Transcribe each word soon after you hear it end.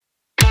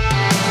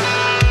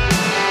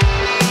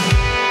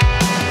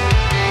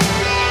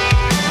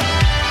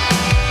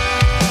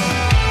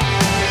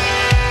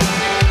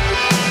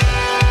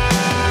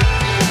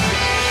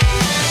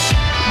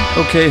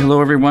Okay,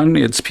 hello everyone.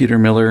 It's Peter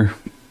Miller.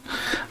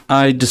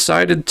 I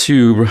decided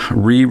to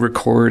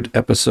re-record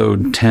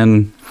episode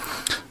 10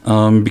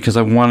 because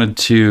I wanted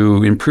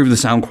to improve the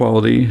sound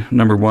quality,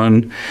 number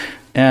one,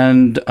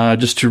 and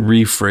just to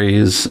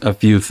rephrase a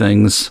few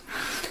things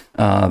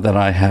that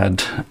I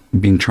had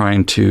been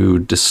trying to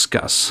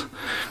discuss.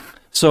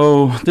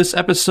 So this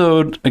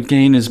episode,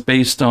 again, is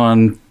based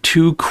on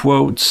 2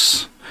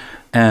 quotes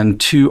and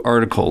 2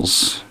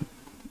 articles.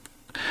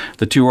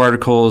 The 2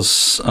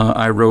 articles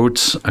I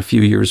wrote a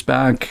few years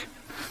back,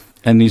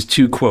 and these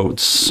 2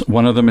 quotes,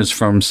 one of them is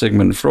from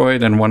Sigmund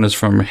Freud and one is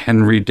from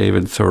Henry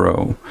David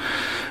Thoreau.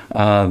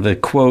 The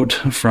quote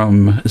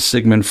from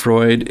Sigmund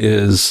Freud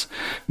is,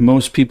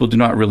 "Most people do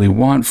not really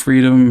want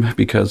freedom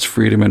because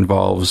freedom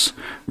involves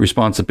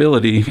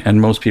responsibility, and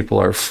most people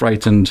are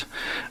frightened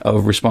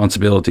of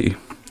responsibility."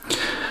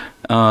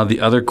 The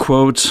other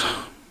quote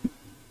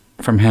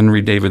from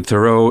Henry David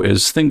Thoreau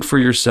is, "Think for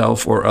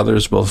yourself or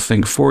others will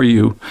think for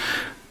you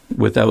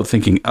without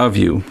thinking of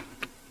you."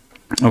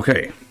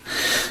 Okay,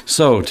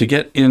 so to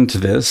get into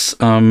this,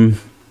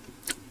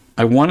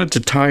 I wanted to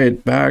tie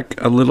it back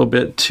a little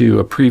bit to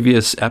a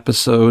previous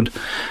episode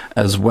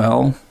as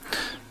well.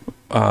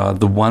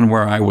 The one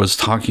where I was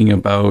talking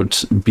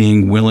about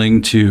being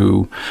willing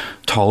to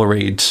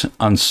tolerate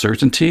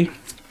uncertainty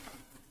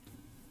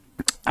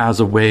as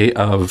a way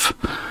of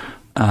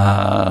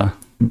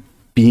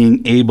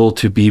being able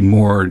to be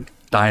more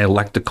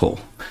dialectical,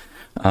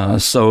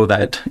 so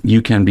that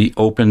you can be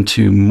open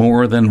to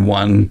more than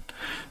one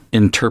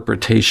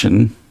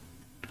interpretation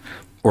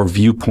or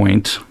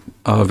viewpoint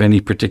of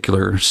any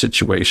particular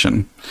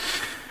situation.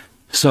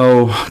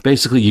 So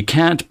basically, you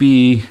can't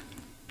be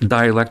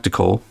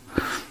dialectical,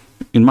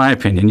 in my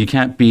opinion, you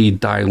can't be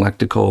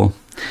dialectical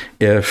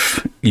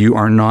if you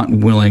are not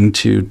willing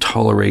to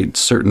tolerate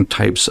certain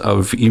types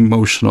of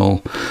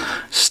emotional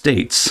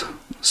states,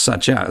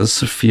 such as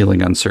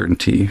feeling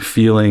uncertainty,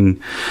 feeling,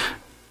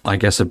 I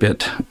guess, a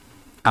bit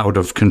out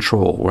of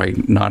control,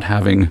 right? Not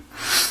having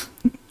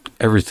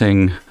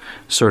everything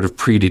sort of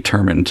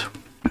predetermined.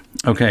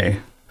 Okay,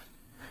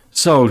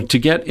 so to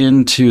get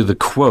into the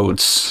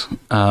quotes,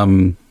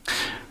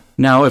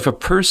 now if a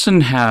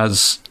person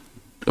has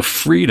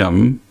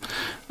freedom,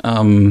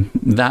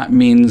 that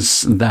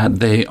means that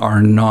they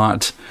are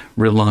not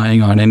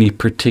relying on any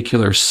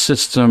particular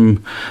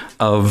system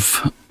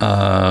of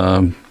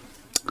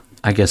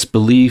I guess,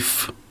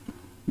 belief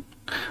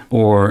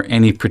or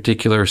any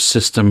particular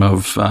system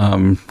of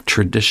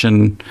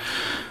tradition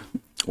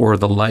or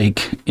the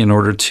like in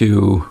order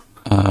to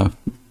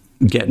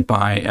get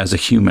by as a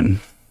human.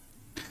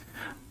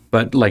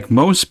 But like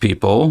most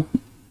people,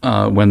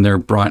 when they're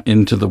brought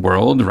into the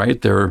world,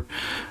 right, they're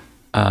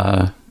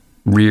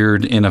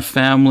reared in a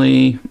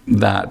family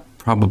that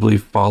probably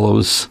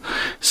follows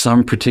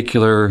some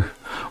particular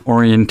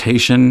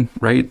orientation,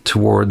 right,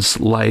 towards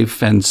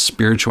life and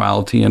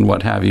spirituality and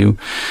what have you.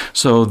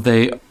 So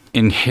they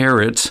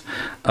inherit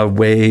a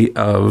way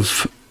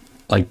of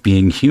like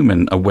being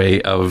human, a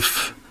way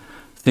of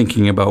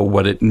thinking about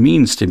what it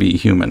means to be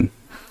human,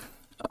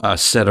 a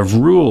set of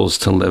rules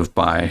to live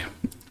by,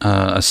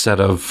 a set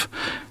of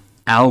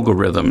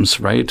algorithms,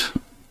 right?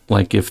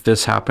 Like if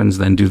this happens,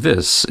 then do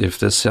this. If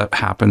this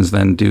happens,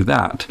 then do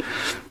that.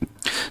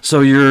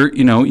 So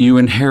you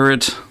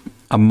inherit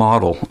a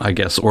model, I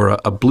guess, or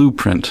a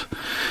blueprint.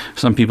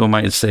 Some people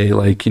might say,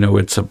 like,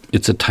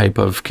 it's a type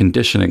of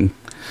conditioning.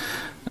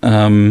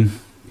 And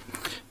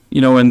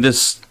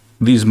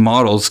these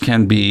models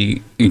can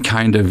be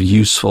kind of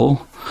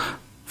useful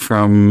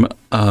from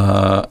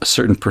a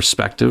certain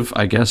perspective,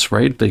 I guess,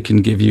 right? They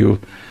can give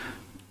you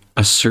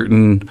a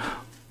certain,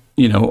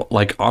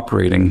 like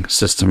operating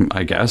system,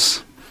 I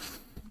guess.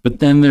 But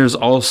then there's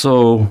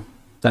also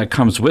that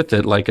comes with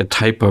it, like a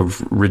type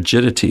of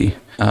rigidity,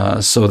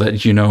 so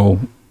that,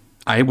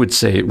 I would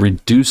say it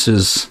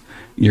reduces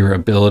your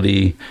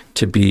ability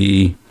to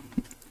be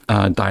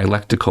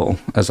dialectical,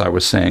 as I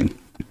was saying.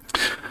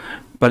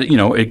 But,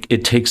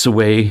 it takes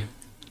away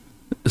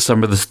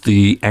some of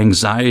the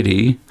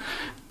anxiety,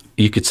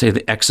 you could say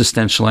the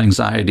existential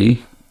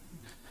anxiety,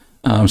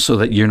 so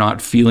that you're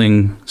not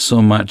feeling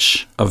so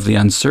much of the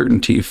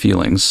uncertainty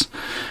feelings.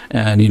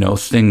 And,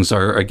 things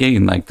are,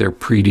 again, like they're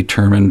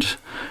predetermined.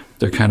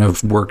 They're kind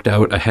of worked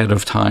out ahead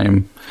of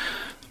time.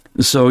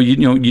 So, you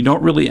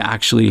don't really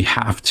actually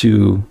have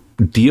to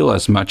deal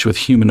as much with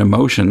human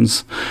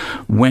emotions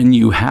when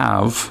you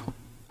have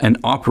an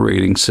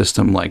operating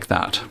system like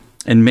that.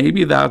 And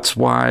maybe that's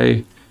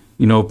why,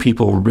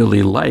 people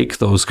really like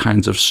those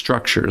kinds of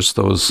structures,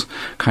 those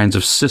kinds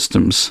of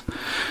systems,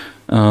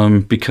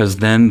 because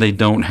then they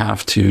don't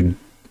have to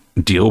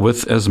deal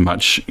with as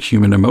much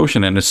human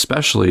emotion, and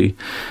especially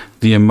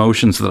the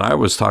emotions that I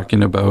was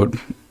talking about,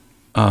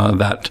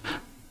 that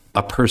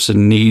a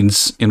person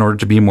needs in order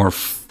to be more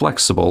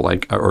flexible,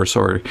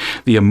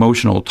 the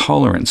emotional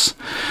tolerance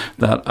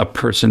that a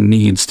person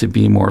needs to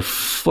be more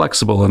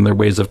flexible in their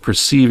ways of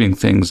perceiving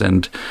things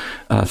and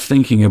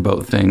thinking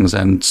about things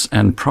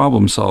and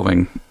problem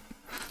solving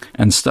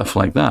and stuff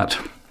like that.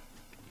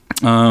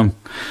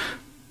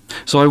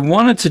 So I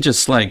wanted to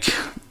just like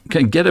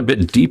get a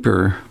bit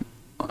deeper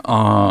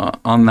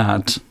on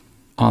that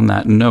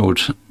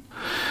note.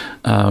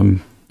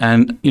 And,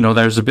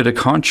 there's a bit of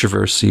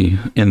controversy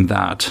in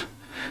that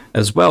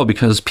as well,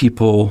 because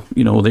people,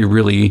 they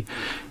really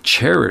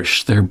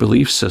cherish their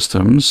belief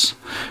systems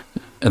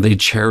and they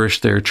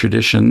cherish their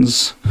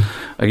traditions.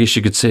 I guess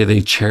you could say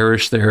they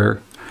cherish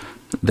their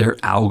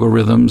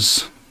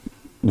algorithms,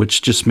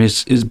 which just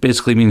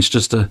basically means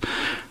just a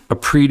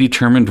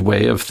predetermined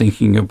way of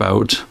thinking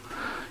about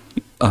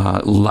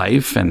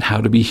life and how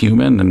to be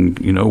human and,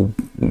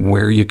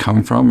 where you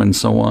come from and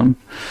so on.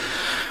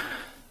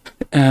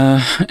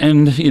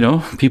 And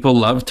people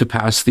love to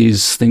pass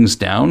these things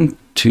down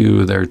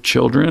to their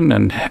children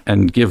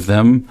and give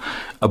them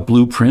a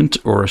blueprint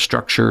or a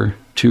structure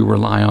to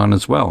rely on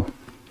as well.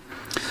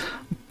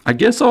 I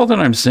guess all that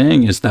I'm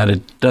saying is that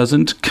it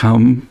doesn't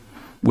come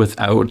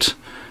without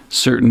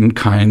certain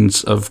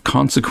kinds of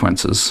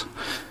consequences.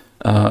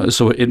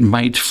 So it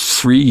might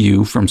free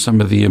you from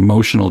some of the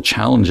emotional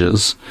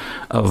challenges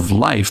of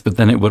life, but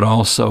then it would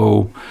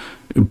also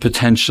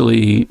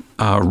potentially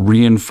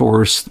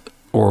reinforce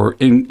or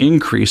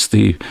increase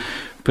the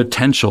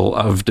potential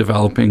of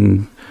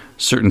developing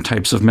certain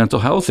types of mental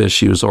health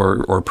issues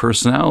or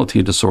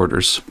personality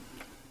disorders.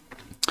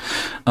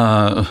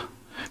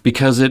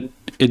 Because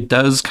it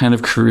does kind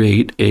of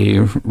create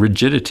a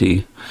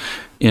rigidity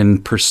in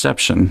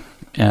perception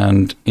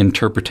and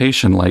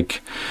interpretation.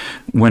 Like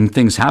when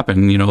things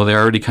happen, they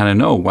already kind of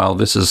know, well,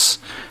 this is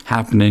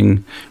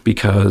happening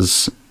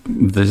because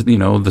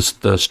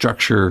the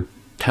structure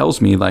tells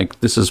me like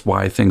this is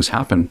why things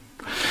happen.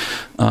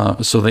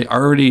 So they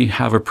already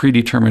have a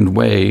predetermined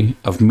way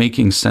of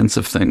making sense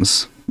of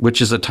things,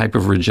 which is a type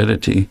of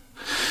rigidity.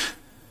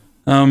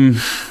 And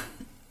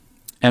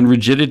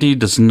rigidity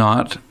does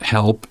not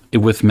help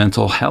with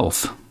mental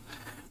health.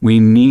 We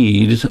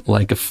need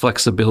like a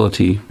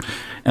flexibility,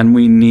 and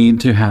we need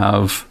to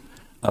have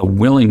a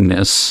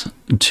willingness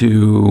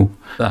to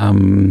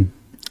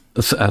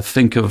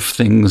think of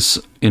things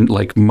in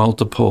like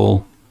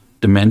multiple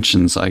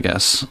dimensions, I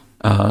guess,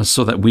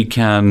 so that we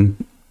can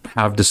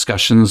have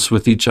discussions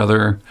with each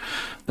other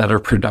that are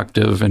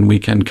productive, and we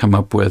can come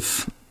up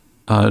with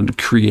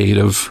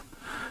creative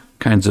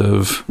kinds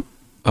of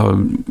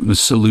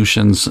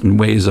solutions and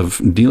ways of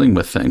dealing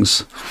with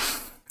things.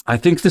 I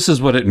think this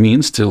is what it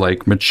means to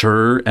like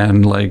mature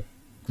and like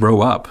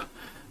grow up,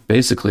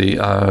 basically,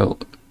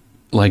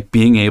 like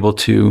being able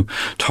to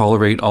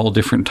tolerate all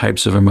different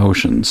types of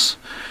emotions,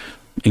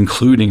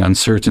 including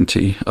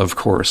uncertainty, of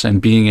course,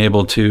 and being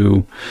able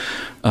to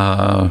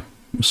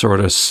sort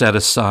of set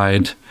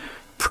aside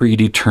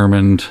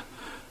predetermined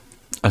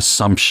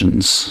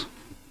assumptions,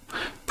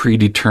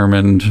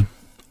 predetermined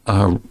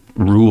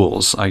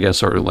rules, I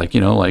guess, or like,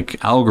 like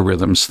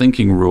algorithms,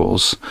 thinking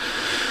rules.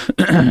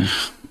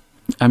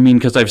 I mean,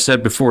 because I've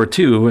said before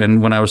too,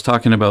 and when I was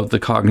talking about the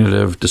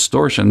cognitive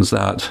distortions,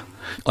 that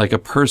like a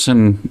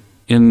person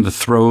in the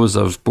throes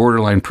of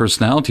borderline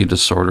personality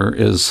disorder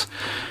is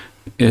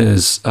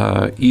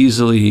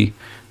easily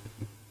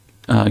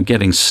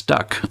getting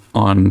stuck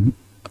on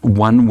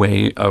one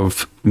way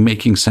of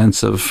making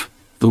sense of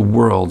the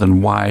world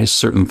and why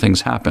certain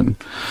things happen.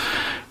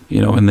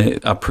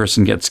 And a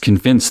person gets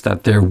convinced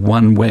that their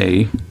one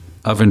way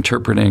of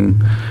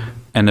interpreting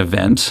an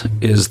event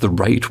is the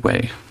right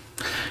way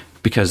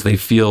because they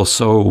feel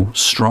so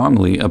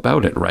strongly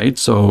about it, right?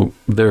 So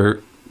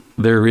there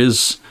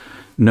is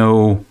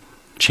no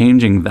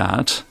changing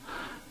that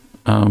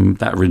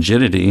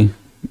rigidity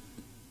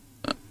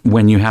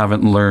when you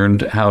haven't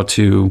learned how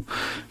to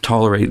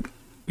tolerate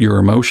your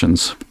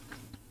emotions.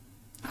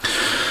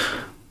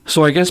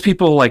 So I guess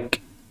people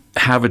like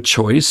have a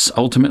choice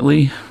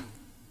ultimately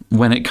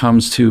when it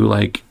comes to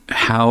like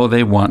how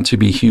they want to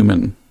be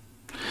human,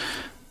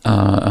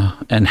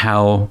 and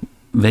how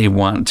they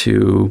want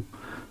to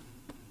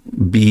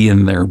be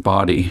in their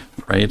body,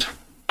 right?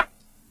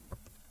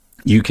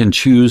 You can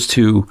choose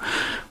to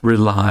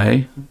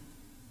rely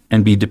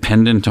and be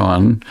dependent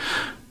on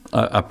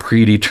a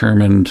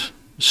predetermined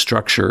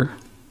structure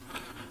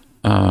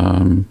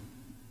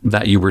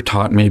that you were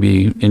taught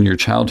maybe in your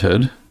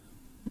childhood,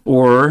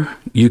 or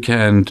you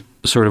can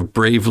sort of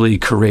bravely,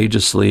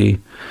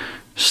 courageously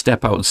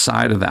step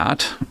outside of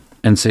that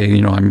and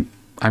say,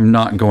 I'm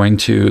not going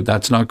to,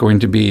 that's not going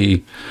to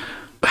be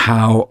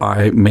how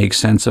I make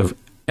sense of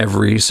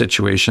every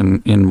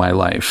situation in my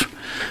life.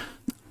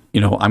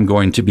 I'm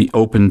going to be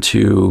open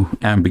to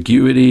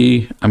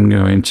ambiguity. I'm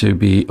going to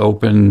be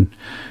open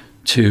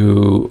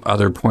to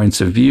other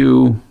points of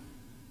view.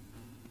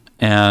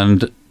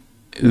 And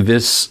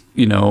this,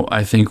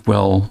 I think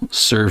will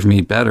serve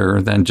me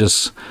better than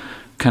just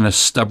kind of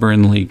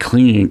stubbornly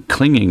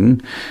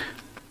clinging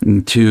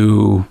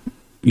to,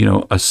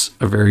 a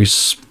very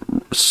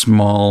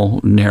small,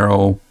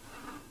 narrow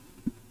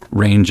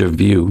range of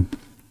view.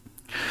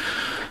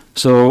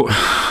 So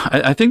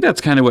I think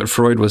that's kind of what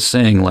Freud was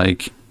saying.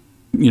 Like,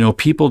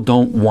 people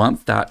don't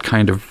want that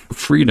kind of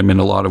freedom in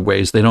a lot of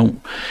ways.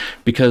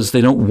 Because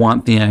they don't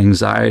want the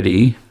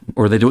anxiety,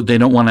 or they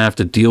don't want to have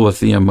to deal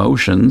with the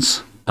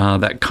emotions.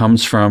 that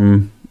comes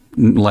from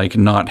like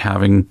not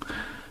having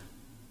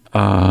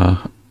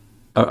a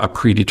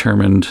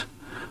predetermined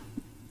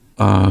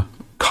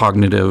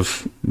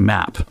cognitive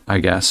map, I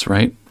guess,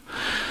 right?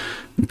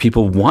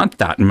 People want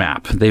that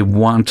map. They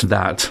want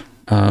that.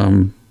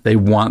 They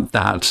want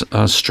that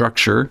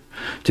structure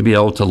to be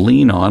able to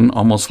lean on,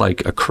 almost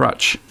like a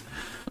crutch,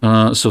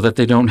 so that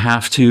they don't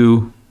have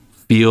to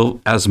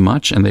feel as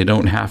much and they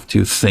don't have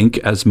to think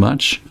as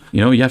much.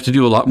 You know, you have to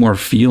do a lot more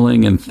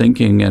feeling and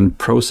thinking and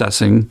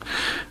processing,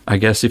 I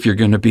guess, if you're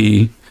going to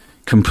be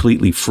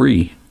completely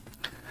free.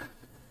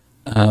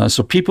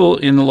 So people,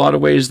 in a lot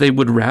of ways, they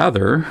would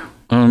rather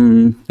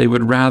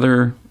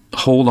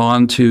hold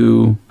on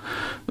to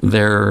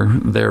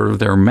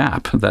their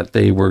map that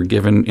they were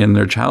given in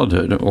their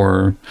childhood,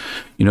 or,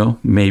 you know,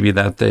 maybe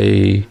that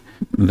they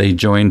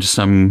joined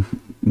some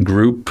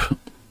group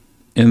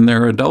in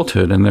their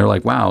adulthood and they're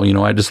like, wow, you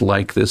know, I just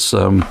like this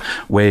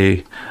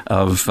way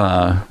of,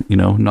 you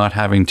know, not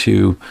having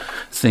to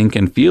think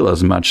and feel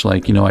as much.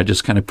 Like, you know, I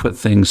just kind of put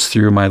things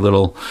through my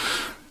little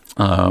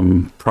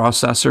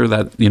processor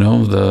that, you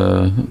know,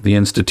 the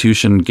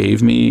institution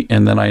gave me,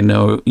 and then I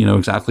know, you know,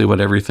 exactly what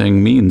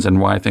everything means and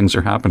why things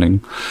are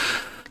happening.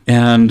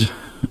 And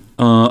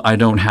I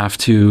don't have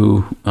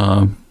to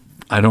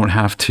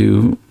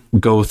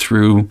go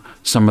through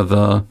some of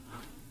the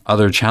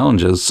other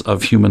challenges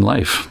of human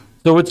life.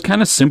 So it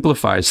kind of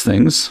simplifies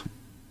things,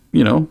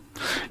 you know,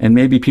 and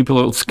maybe people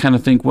will kind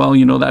of think, well,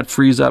 you know, that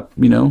frees up,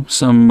 you know,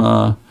 some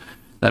of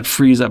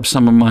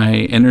my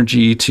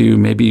energy to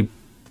maybe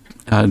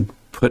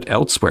put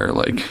elsewhere,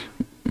 like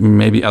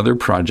maybe other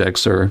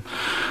projects or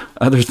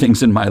other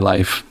things in my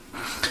life.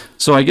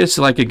 So I guess,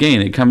 like,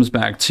 again, it comes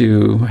back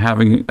to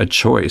having a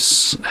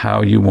choice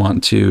how you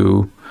want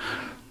to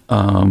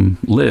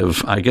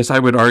live. I guess I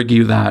would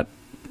argue that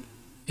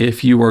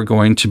if you are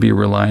going to be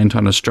reliant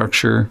on a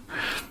structure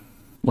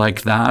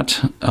like that,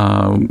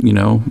 you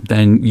know,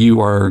 then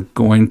you're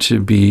going to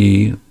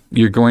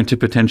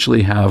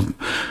potentially have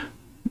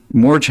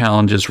more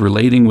challenges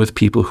relating with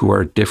people who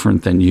are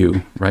different than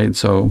you, right?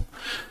 So,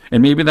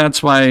 and maybe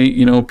that's why,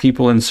 you know,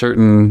 people in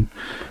certain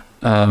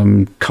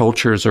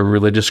cultures or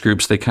religious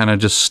groups, they kind of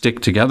just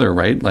stick together,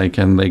 right? Like,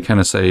 and they kind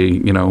of say,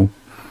 you know,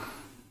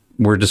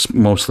 we're just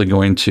mostly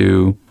going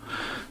to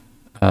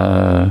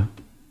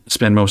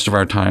spend most of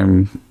our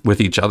time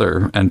with each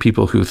other and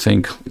people who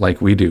think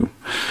like we do,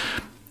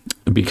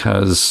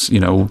 because, you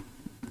know,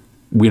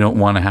 we don't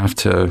want to have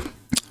to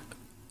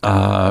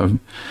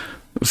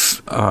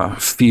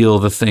feel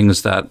the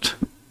things that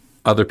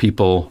other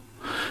people,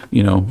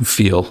 you know,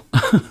 feel.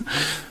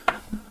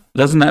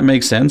 Doesn't that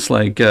make sense?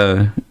 Like,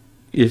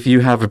 if you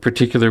have a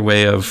particular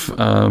way of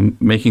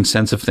making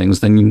sense of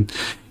things, then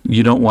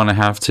you don't want to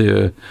have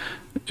to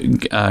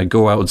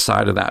go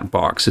outside of that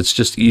box. It's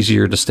just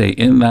easier to stay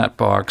in that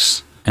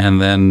box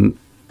and then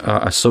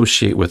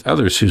associate with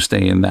others who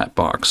stay in that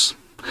box,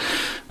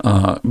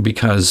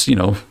 because, you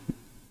know,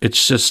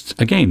 it's just,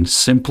 again,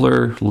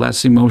 simpler,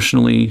 less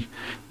emotionally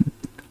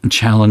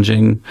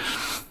challenging.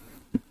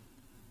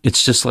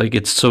 It's just like,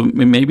 it's so,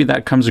 maybe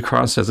that comes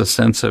across as a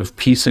sense of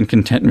peace and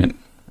contentment,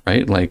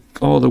 right? Like,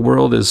 oh, the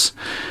world is,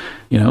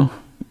 you know,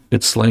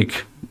 it's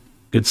like,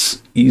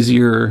 it's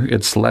easier,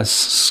 it's less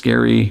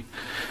scary,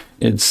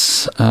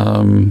 it's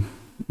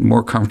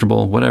more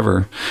comfortable,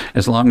 whatever,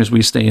 as long as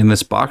we stay in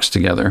this box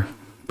together,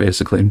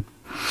 basically.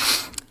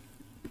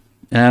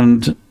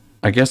 And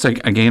I guess,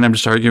 again, I'm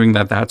just arguing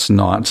that that's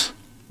not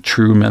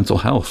true mental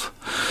health.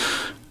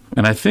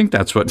 And I think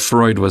that's what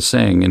Freud was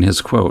saying in his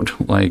quote.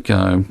 Like,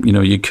 you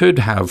know, you could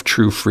have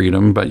true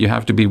freedom, but you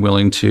have to be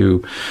willing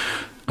to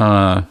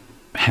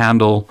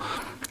handle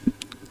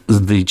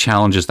the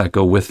challenges that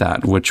go with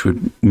that, which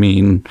would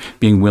mean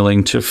being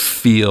willing to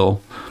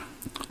feel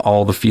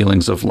all the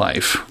feelings of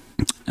life,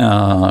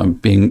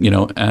 being, you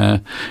know,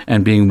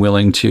 and being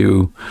willing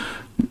to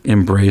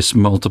embrace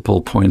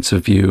multiple points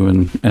of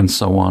view and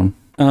so on.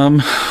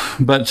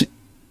 But,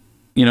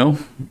 you know,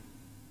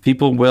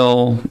 people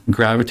will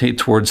gravitate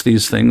towards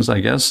these things,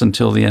 I guess,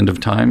 until the end of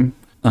time.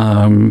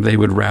 They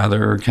would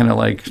rather kind of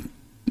like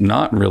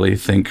not really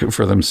think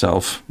for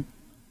themselves,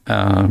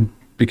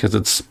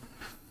 because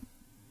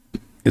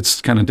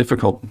it's kind of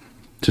difficult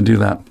to do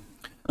that.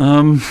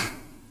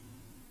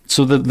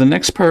 So the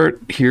next part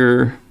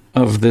here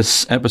of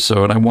this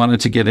episode, I wanted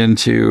to get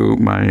into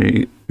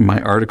my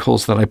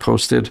articles that I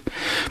posted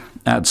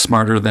at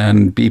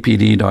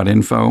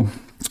smarterthanbpd.info.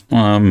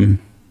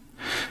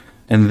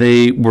 And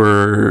they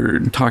were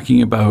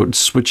talking about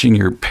switching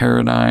your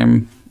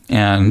paradigm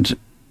and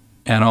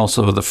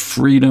also the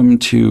freedom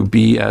to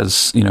be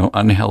as, you know,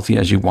 unhealthy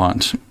as you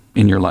want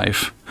in your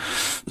life.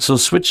 So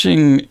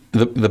switching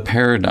the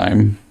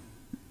paradigm,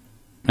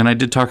 and I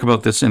did talk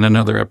about this in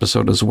another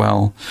episode as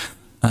well,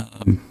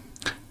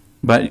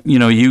 but, you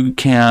know, you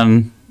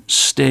can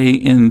stay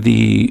in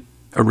the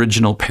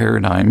original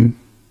paradigm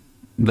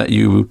that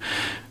you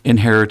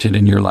inherited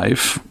in your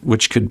life,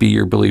 which could be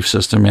your belief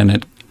system, and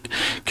it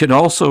could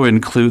also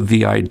include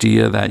the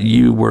idea that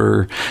you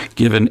were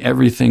given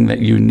everything that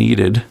you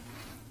needed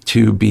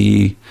to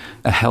be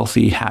a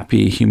healthy,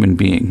 happy human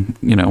being.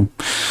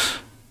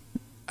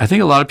 I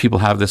think a lot of people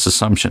have this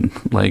assumption,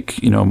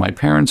 like, my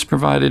parents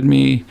provided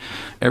me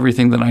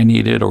everything that I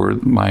needed, or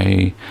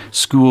my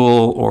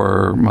school,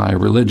 or my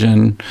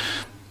religion,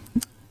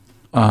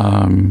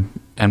 and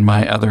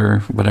my other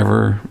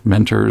whatever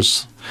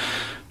mentors.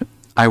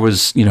 I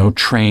was,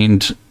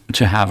 trained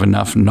to have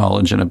enough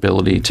knowledge and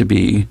ability to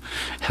be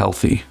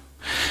healthy.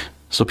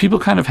 So people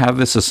kind of have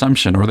this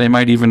assumption, or they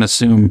might even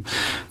assume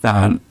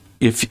that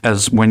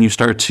when you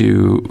start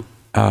to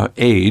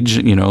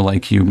age,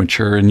 like you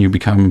mature and you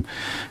become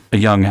a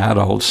young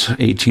adult,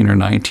 18 or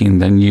 19,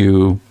 then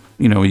you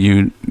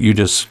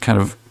just kind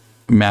of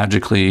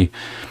magically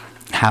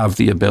have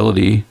the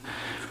ability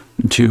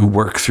to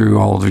work through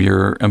all of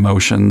your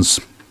emotions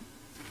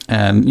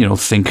and,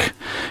 think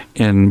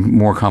in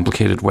more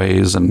complicated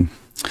ways. And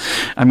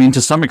I mean,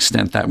 to some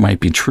extent that might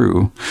be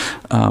true.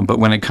 But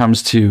when it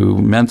comes to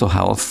mental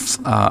health,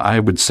 I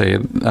would say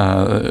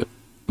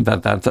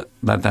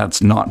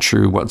that's not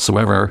true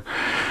whatsoever.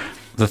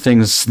 The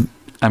things,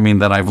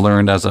 that I've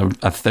learned as a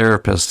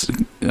therapist,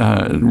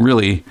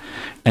 really,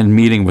 and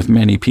meeting with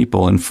many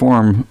people,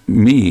 inform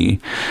me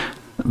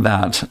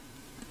that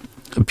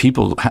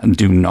people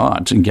do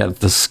not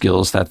get the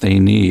skills that they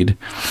need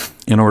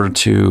in order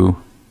to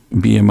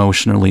be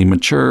emotionally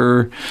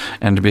mature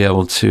and to be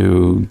able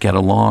to get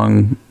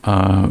along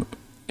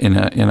in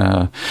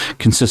a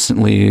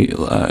consistently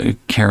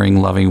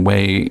caring, loving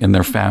way in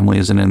their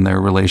families and in their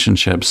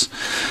relationships.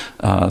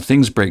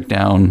 Things break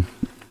down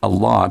a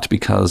lot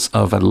because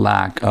of a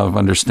lack of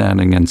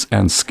understanding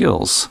and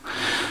skills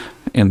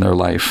in their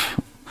life.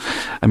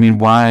 I mean,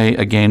 why,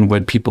 again,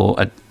 would people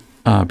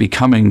be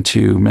coming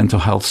to mental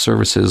health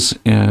services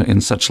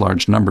in such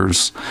large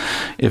numbers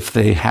if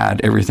they had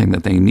everything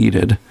that they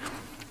needed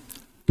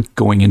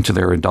going into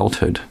their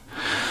adulthood?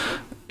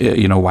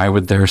 Why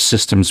would their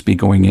systems be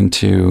going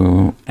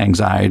into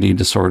anxiety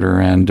disorder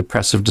and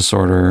depressive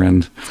disorder?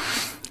 And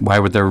why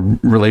would their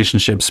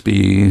relationships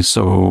be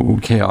so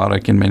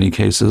chaotic in many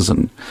cases,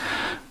 and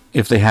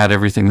if they had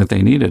everything that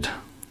they needed?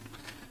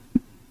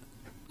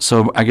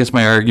 So I guess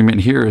my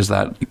argument here is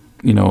that,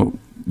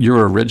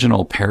 your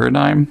original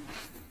paradigm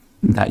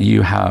that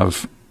you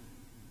have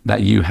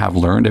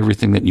learned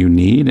everything that you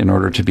need in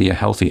order to be a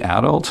healthy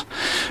adult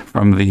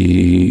from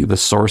the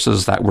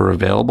sources that were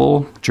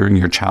available during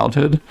your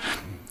childhood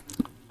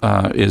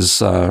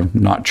is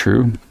not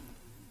true.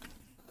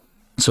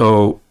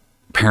 So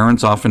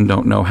parents often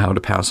don't know how to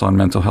pass on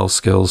mental health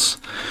skills.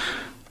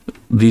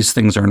 These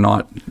things are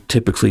not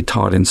typically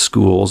taught in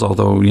schools,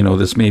 although,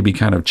 this may be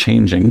kind of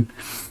changing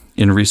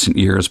in recent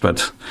years,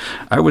 but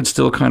I would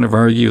still kind of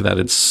argue that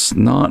it's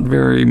not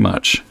very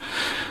much.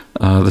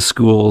 The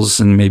schools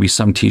and maybe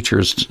some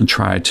teachers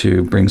try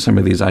to bring some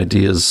of these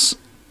ideas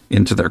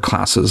into their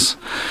classes,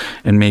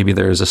 and maybe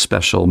there's a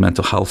special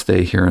mental health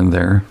day here and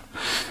there.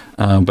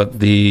 But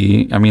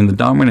the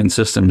dominant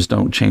systems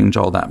don't change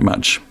all that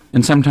much.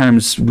 And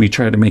sometimes we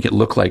try to make it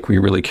look like we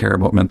really care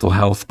about mental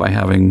health by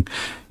having,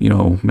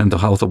 Mental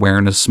Health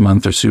Awareness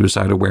Month or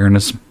Suicide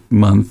Awareness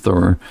Month,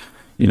 or,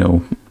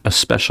 a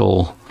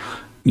special,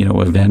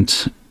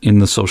 event in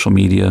the social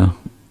media.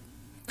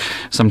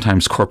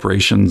 Sometimes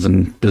corporations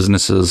and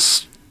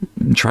businesses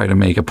try to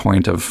make a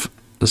point of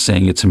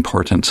saying it's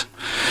important.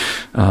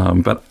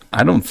 But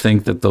I don't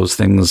think that those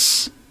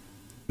things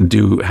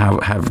do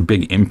have a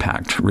big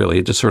impact, really.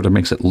 It just sort of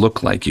makes it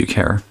look like you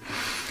care.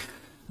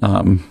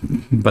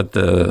 But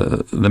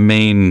the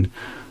main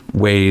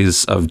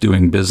ways of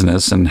doing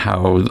business and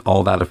how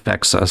all that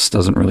affects us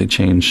doesn't really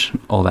change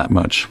all that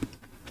much.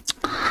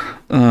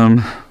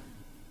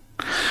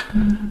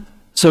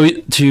 So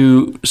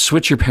to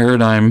switch your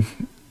paradigm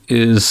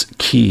is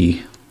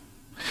key.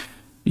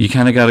 You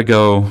kind of got to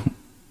go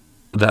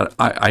that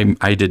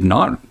I did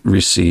not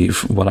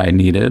receive what I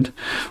needed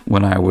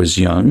when I was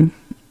young,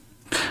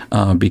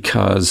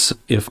 because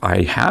if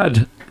I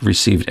had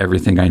received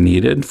everything I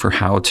needed for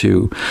how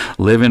to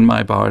live in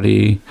my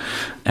body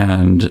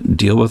and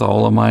deal with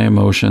all of my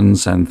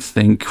emotions and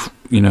think,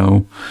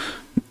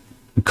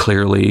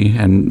 clearly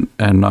and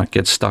not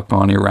get stuck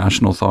on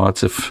irrational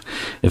thoughts,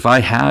 if I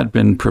had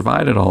been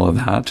provided all of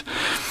that,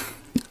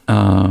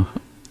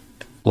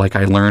 like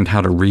I learned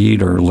how to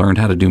read or learned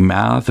how to do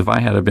math, if I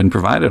had been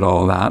provided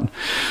all of that,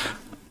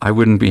 I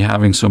wouldn't be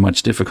having so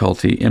much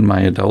difficulty in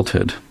my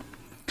adulthood.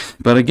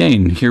 But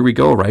again, here we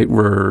go, right?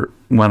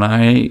 When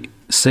I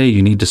say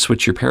you need to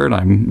switch your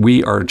paradigm,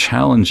 we are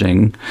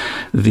challenging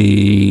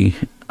the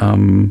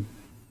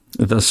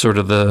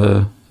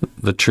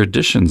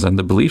traditions and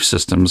the belief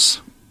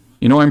systems.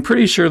 I'm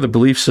pretty sure the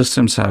belief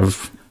systems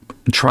have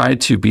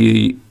tried to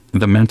be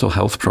the mental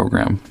health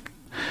program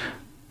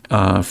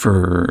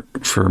for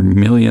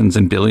millions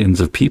and billions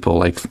of people.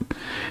 Like,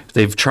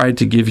 they've tried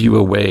to give you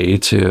a way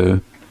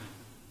to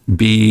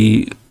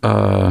be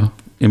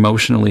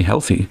emotionally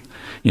healthy,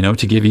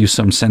 to give you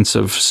some sense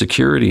of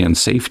security and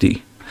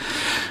safety.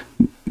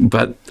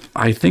 But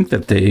I think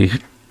that they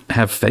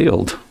have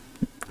failed,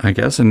 I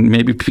guess, and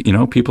maybe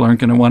people aren't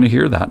going to want to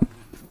hear that.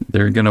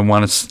 They're going to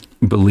want to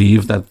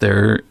believe that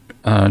their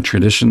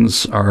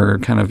traditions are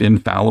kind of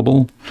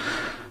infallible,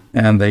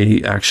 and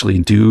they actually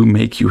do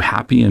make you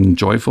happy and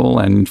joyful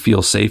and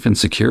feel safe and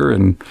secure.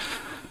 And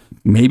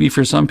maybe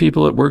for some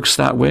people it works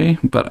that way,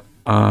 but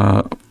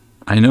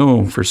I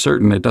know for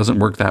certain it doesn't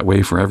work that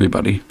way for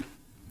everybody.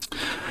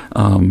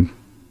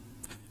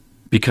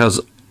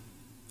 Because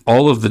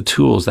all of the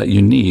tools that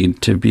you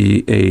need to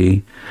be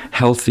a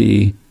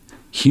healthy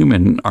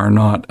human are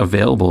not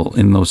available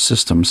in those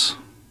systems.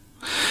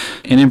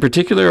 And in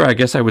particular, I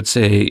guess I would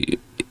say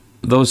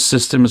those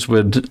systems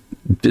would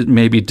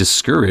maybe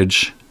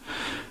discourage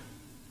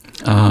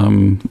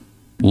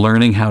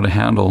learning how to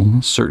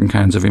handle certain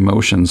kinds of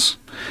emotions.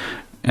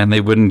 And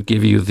they wouldn't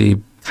give you the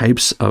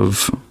types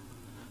of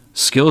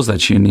skills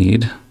that you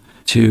need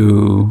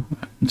to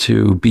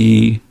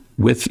be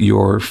with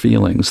your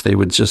feelings. They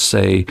would just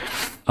say,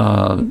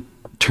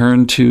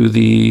 turn to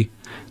the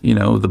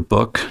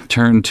book,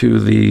 turn to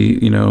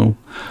the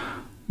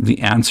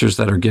answers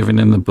that are given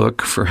in the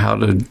book for how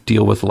to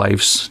deal with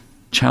life's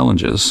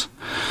challenges.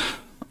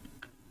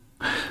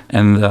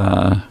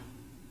 And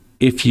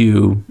if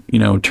you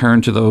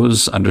turn to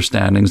those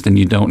understandings, then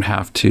you don't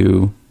have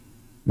to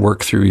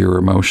work through your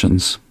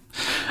emotions.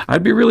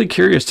 I'd be really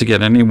curious to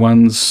get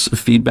anyone's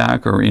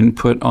feedback or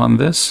input on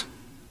this,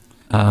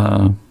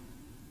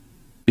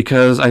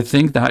 because I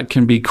think that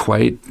can be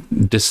quite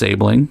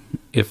disabling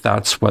if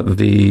that's what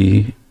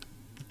the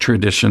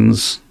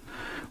traditions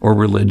or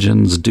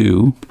religions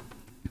do.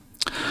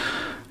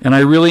 And I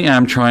really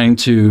am trying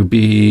to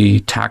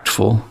be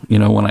tactful,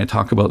 when I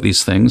talk about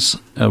these things,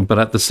 but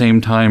at the same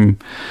time,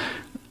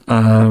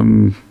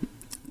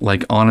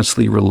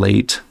 honestly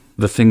relate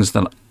the things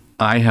that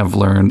I have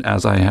learned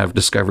as I have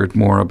discovered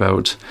more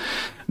about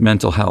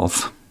mental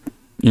health.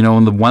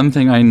 And the one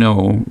thing I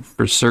know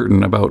for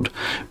certain about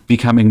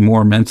becoming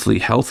more mentally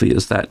healthy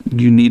is that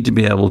you need to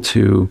be able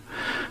to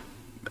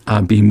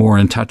be more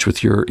in touch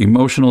with your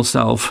emotional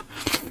self,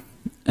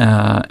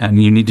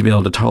 and you need to be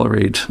able to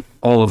tolerate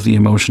all of the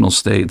emotional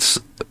states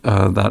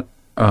that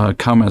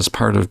come as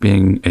part of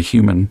being a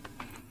human.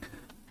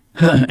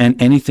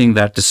 And anything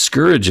that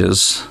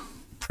discourages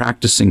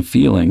practicing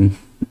feeling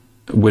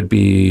would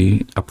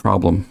be a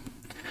problem.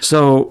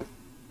 So,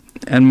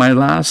 and my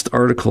last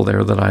article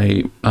there that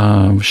I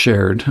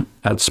shared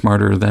at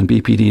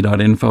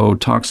smarterthanbpd.info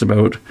talks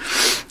about,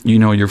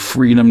 your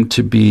freedom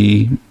to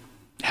be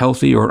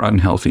healthy or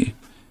unhealthy.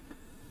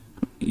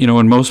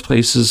 In most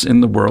places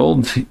in the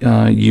world,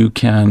 you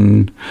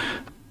can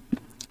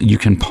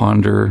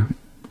ponder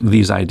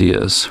these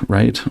ideas,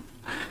 right?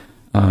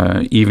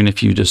 Even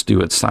if you just do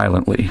it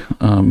silently.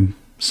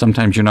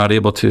 Sometimes you're not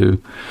able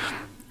to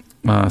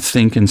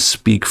think and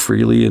speak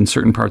freely in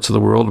certain parts of the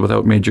world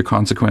without major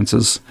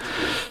consequences.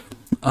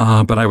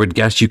 But I would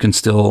guess you can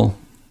still,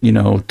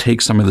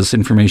 take some of this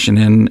information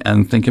in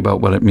and think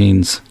about what it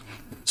means.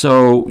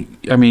 So,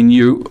 I mean,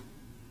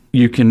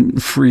 you can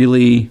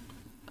freely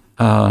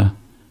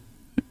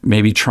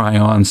maybe try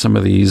on some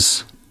of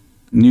these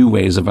new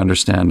ways of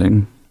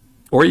understanding,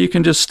 or you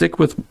can just stick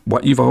with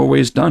what you've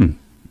always done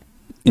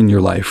in your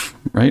life,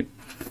 right?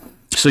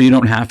 So you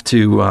don't have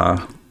to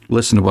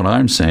listen to what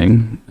I'm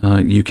saying.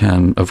 You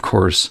can, of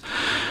course,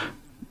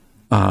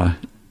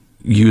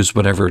 use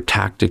whatever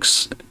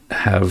tactics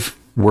have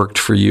worked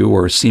for you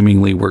or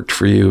seemingly worked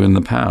for you in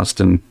the past.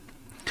 And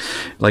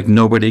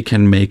nobody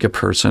can make a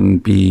person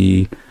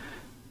be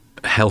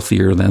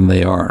healthier than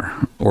they are,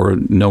 or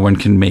no one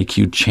can make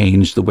you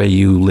change the way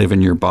you live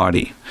in your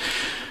body.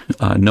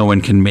 No one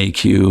can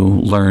make you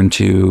learn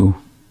to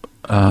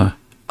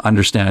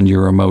understand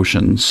your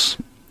emotions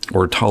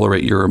or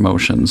tolerate your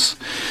emotions.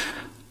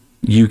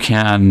 You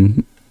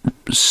can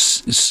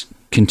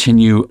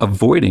continue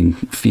avoiding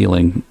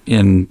feeling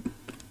in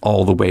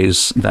all the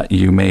ways that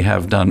you may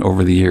have done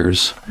over the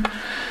years.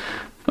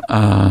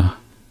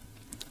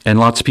 And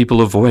lots of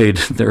people avoid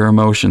their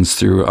emotions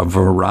through a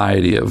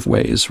variety of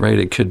ways, right?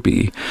 It could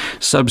be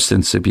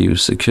substance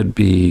abuse. It could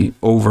be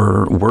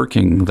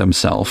overworking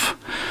themselves.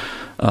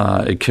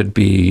 It could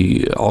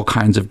be all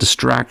kinds of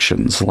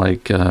distractions,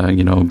 like,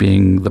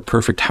 being the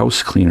perfect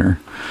house cleaner,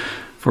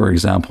 for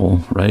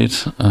example,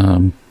 right?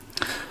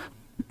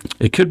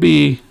 It could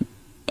be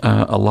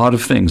a lot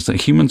of things.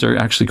 That humans are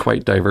actually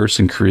quite diverse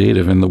and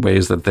creative in the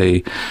ways that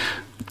they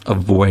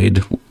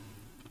avoid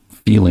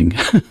feeling.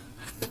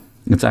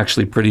 It's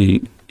actually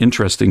pretty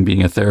interesting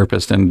being a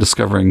therapist and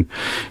discovering,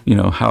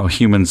 how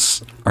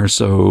humans are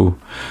so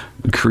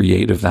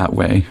creative that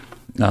way.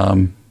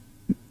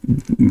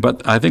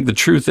 But I think the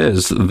truth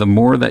is, the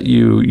more that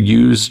you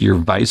use your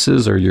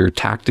vices or your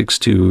tactics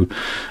to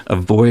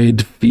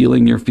avoid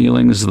feeling your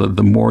feelings,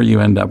 the more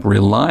you end up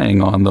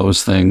relying on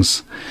those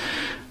things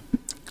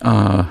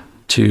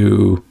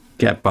to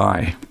get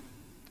by.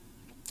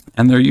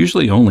 And they're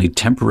usually only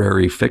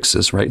temporary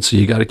fixes, right? So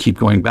you got to keep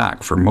going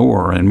back for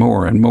more and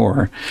more and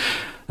more.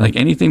 Like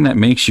anything that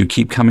makes you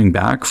keep coming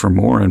back for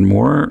more and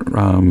more,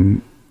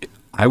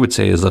 I would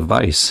say is a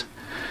vice.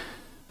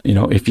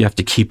 If you have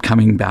to keep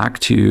coming back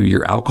to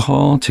your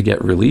alcohol to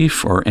get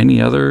relief or any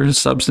other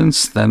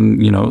substance,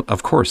 then,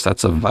 of course,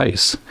 that's a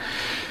vice.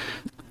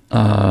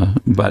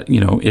 But,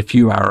 if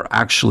you are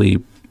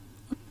actually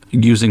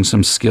using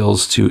some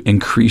skills to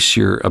increase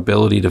your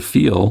ability to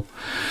feel,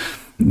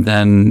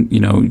 then,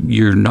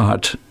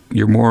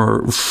 you're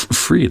more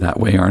free that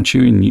way, aren't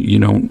you? And you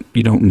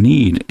don't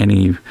need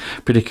any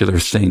particular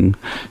thing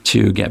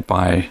to get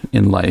by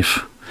in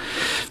life.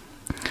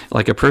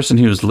 Like a person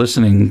who's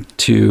listening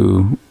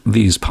to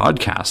these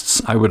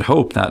podcasts, I would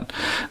hope that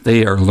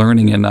they are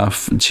learning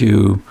enough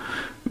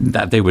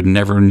that they would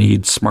never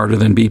need Smarter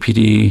Than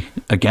BPD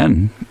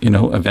again.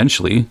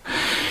 Eventually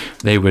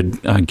they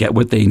would get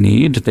what they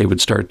need. They would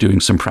start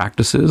doing some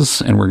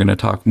practices, and we're going to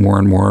talk more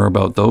and more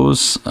about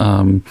those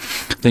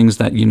things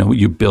that,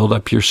 you build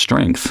up your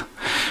strength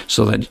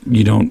so that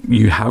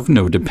you have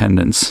no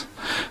dependence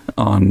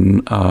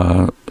on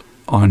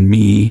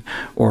me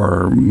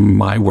or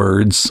my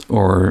words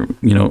or,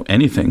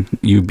 anything.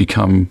 You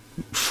become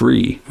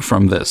free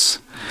from this.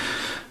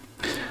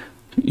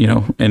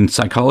 In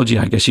psychology,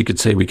 I guess you could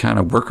say we kind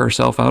of work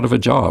ourselves out of a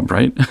job,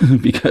 right?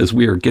 Because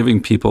we are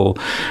giving people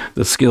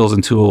the skills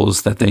and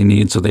tools that they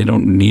need so they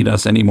don't need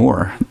us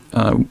anymore.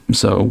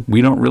 So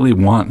we don't really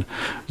want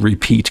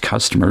repeat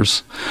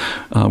customers.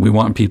 We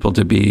want people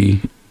to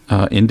be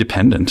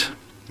independent.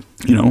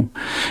 And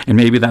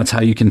maybe that's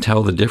how you can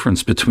tell the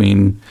difference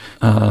between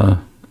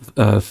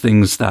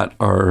things that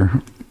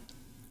are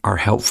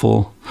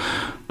helpful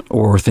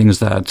or things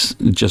that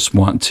just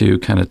want to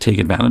kind of take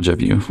advantage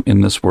of you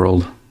in this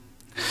world.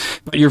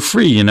 But you're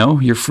free,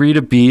 you're free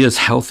to be as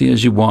healthy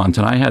as you want.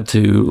 And I had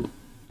to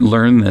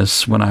learn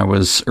this when I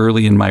was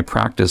early in my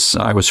practice.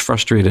 I was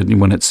frustrated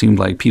when it seemed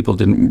like people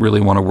didn't really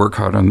want to work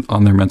hard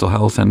on their mental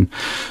health. And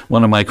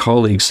one of my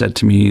colleagues said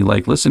to me,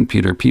 listen,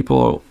 Peter,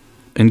 people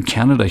in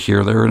Canada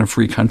here, they're in a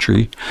free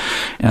country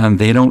and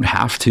they don't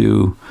have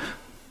to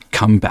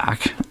come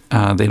back.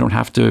 They don't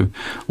have to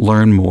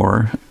learn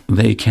more.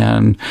 They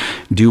can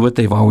do what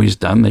they've always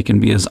done. They can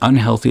be as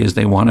unhealthy as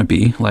they want to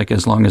be,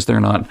 as long as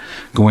they're not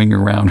going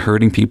around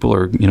hurting people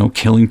or,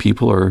 killing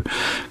people or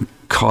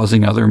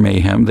causing other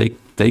mayhem.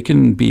 They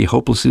can be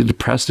hopelessly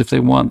depressed if they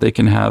want. They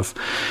can have,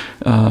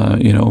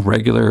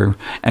 regular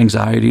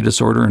anxiety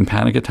disorder and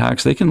panic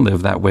attacks. They can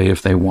live that way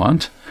if they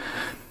want.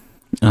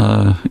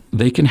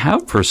 They can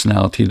have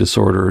personality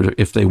disorder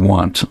if they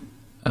want,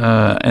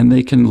 and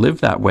they can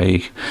live that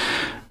way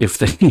if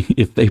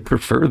they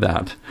prefer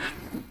that,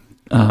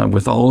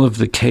 with all of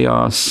the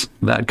chaos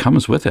that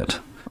comes with it.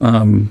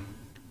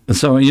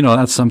 So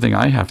that's something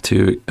I have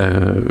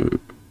to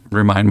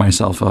remind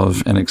myself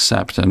of and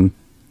accept. And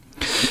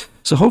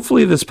so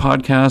hopefully this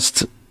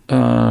podcast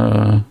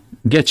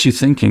gets you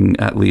thinking,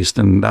 at least,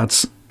 and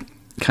that's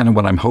kind of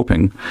what I'm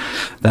hoping,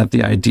 that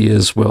the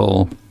ideas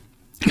will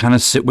kind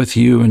of sit with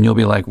you and you'll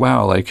be like,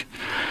 wow,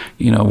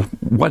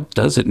 what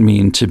does it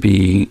mean to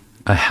be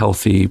a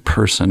healthy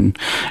person?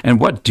 And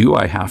what do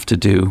I have to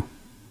do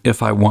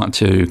if I want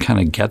to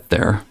kind of get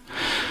there?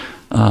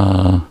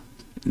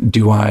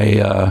 Do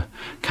I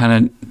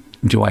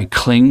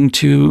cling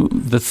to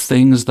the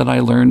things that I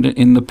learned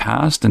in the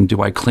past? And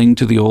do I cling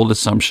to the old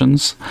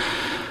assumptions?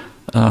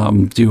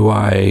 Do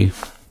I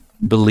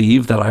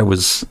believe that I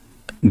was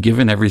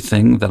given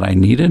everything that I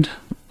needed?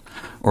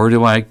 Or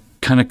do I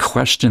kind of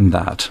question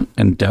that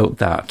and doubt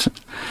that?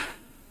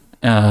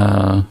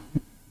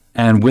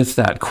 And with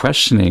that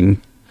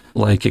questioning,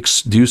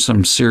 do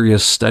some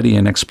serious study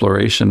and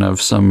exploration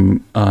of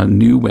some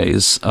new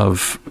ways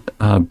of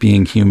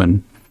being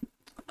human,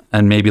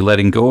 and maybe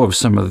letting go of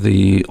some of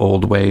the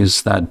old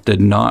ways that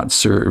did not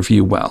serve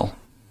you well.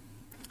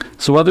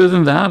 So other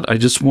than that, I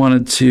just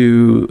wanted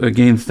to,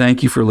 again,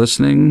 thank you for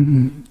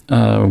listening.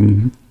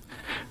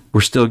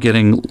 We're still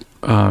getting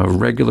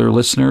regular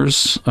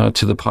listeners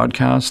to the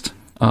podcast.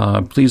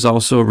 Please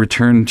also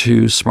return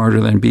to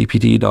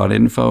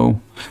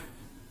smarterthanbpd.info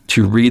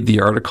to read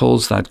the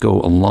articles that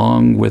go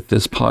along with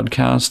this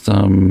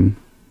podcast.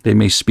 They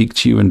may speak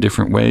to you in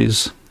different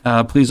ways.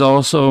 Please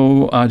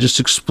also just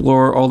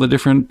explore all the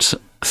different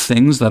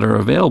things that are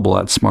available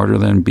at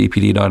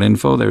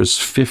smarterthanbpd.info. There's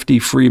 50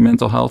 free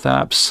mental health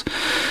apps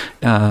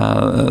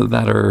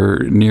that are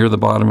near the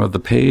bottom of the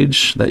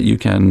page that you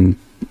can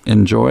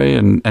enjoy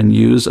and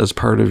use as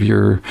part of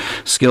your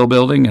skill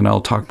building. And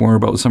I'll talk more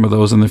about some of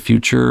those in the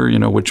future,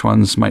 which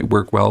ones might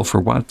work well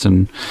for what.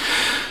 And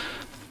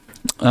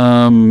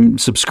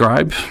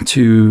subscribe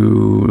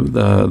to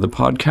the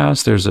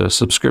podcast. There's a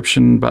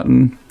subscription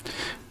button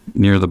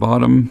near the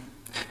bottom.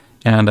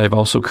 And I've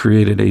also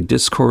created a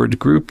Discord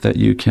group that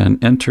you can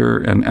enter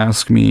and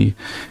ask me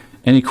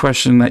any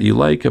question that you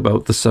like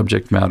about the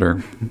subject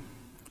matter,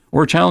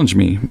 or challenge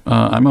me.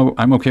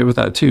 I'm okay with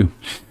that too.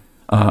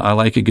 I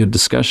like a good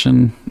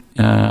discussion,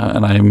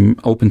 and I'm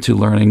open to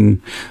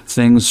learning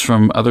things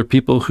from other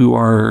people who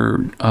are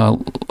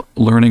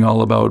learning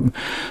all about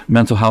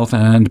mental health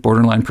and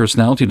borderline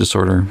personality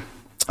disorder.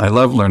 I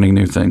love learning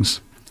new things.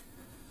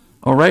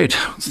 All right.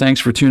 Thanks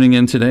for tuning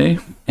in today,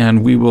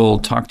 and we will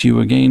talk to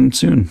you again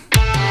soon.